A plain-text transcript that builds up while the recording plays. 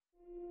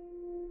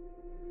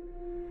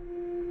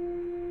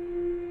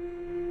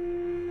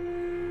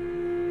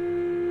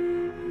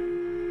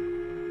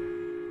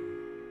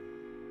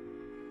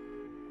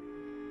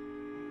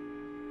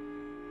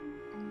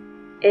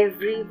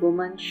Every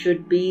woman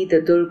should be the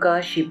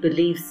Durga she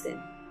believes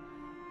in.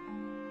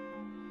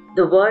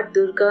 The word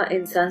Durga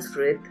in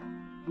Sanskrit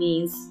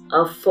means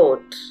a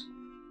fort.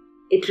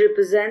 It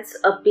represents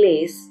a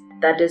place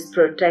that is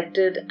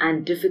protected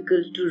and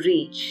difficult to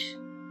reach.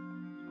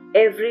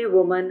 Every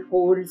woman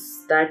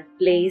holds that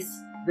place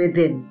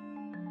within.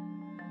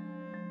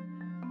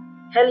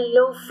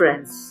 Hello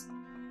friends,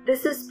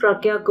 this is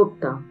Pragya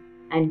Gupta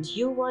and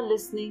you are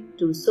listening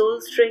to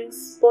Soul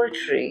Strings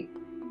Poetry.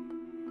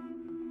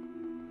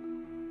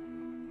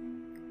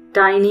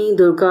 Tiny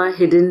Durga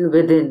Hidden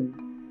Within.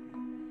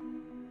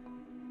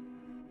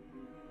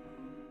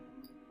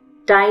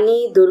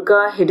 Tiny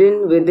Durga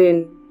hidden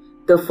within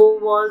the four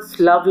walls,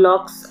 love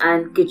locks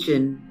and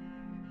kitchen.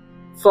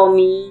 For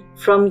me,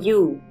 from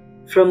you,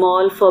 from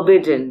all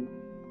forbidden.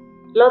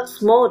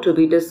 Lots more to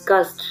be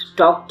discussed,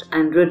 talked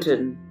and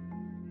written.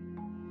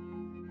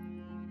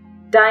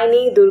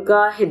 Tiny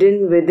Durga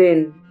hidden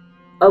within,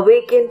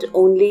 awakened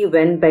only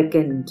when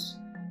beckoned.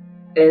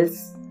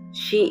 Else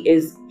she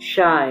is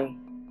shy.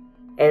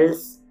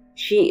 Else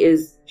she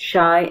is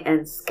shy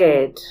and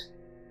scared.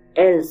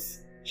 Else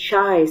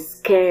shy,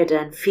 scared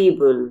and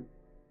feeble.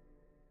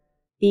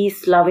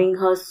 Peace loving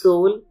her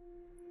soul,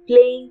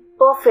 playing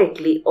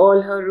perfectly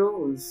all her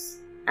roles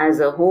as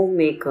a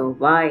homemaker,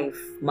 wife,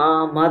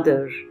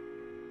 mother.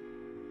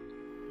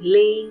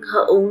 Laying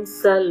her own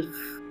self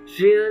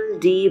real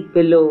deep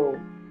below,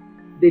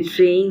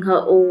 betraying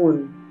her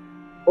own,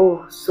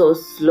 oh so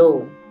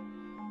slow.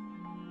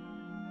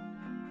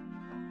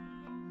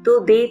 तू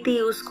देती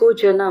उसको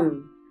जन्म,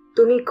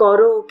 तुम्ही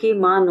करो की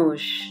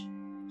मानुष.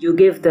 You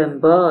give them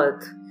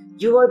birth,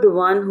 you are the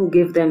one who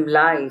give them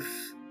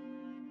life.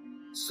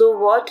 So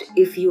what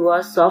if you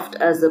are soft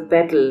as a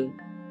petal?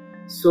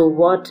 So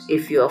what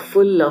if you are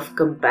full of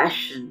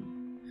compassion?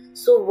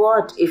 So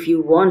what if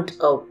you want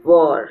a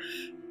war?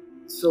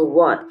 So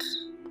what?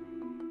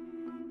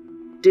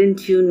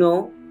 Didn't you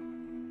know?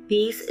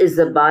 Peace is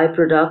a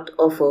byproduct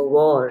of a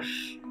war.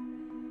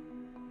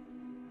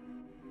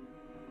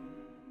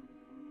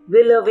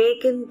 Will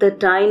awaken the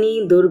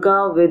tiny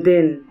Durga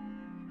within.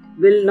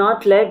 Will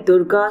not let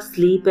Durga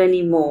sleep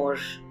anymore.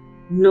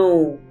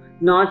 No,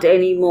 not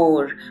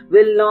anymore.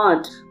 Will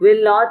not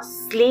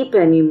sleep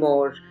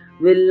anymore.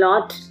 Will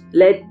not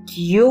let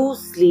you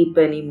sleep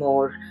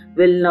anymore.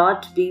 Will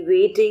not be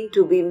waiting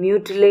to be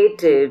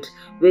mutilated.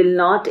 Will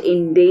not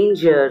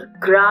endanger,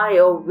 cry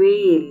or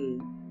wail.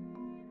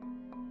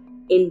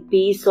 In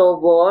peace or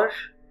war,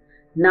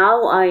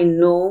 now I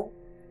know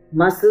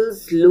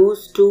muscles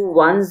lose to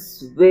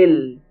one's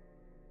will.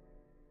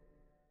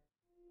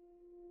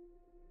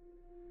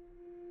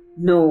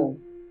 No,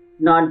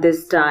 not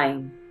this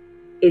time.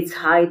 It's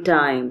high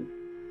time.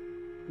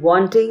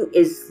 Wanting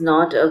is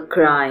not a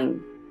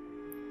crime.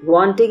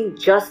 Wanting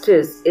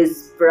justice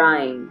is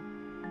prime.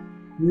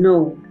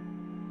 No,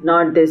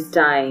 not this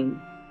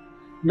time.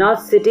 Not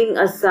sitting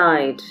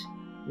aside,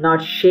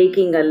 not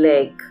shaking a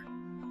leg,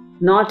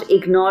 not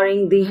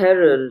ignoring the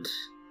herald,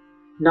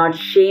 not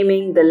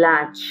shaming the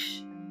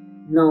latch.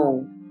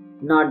 No,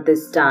 not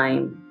this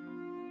time.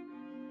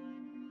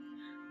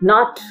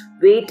 Not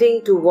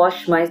waiting to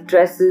wash my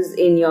tresses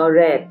in your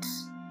red.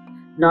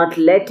 Not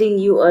letting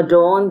you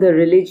adorn the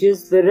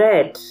religious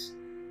beret.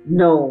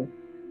 No,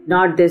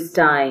 not this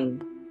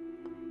time.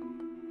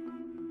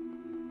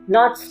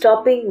 Not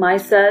stopping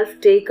myself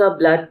take a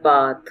blood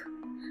bath.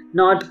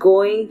 Not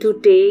going to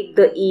take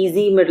the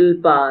easy middle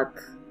path.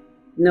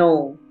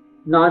 No,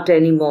 not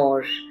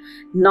anymore.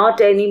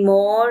 Not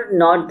anymore,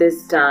 not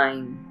this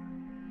time.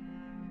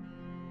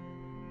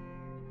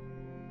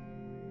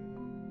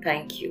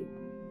 Thank you.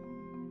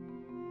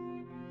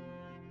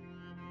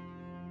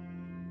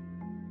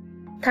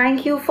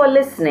 Thank you for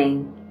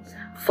listening.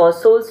 For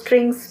Soul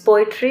Strings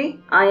Poetry,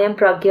 I am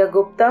Pragya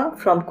Gupta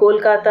from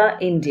Kolkata,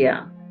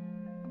 India.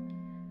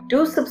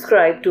 Do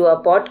subscribe to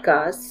our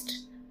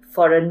podcast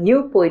for a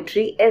new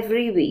poetry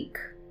every week.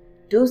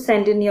 Do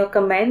send in your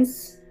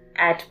comments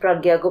at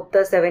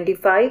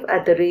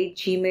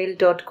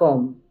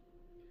pragyagupta75@gmail.com.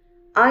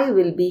 I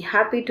will be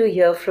happy to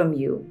hear from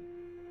you.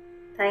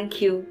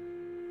 Thank you.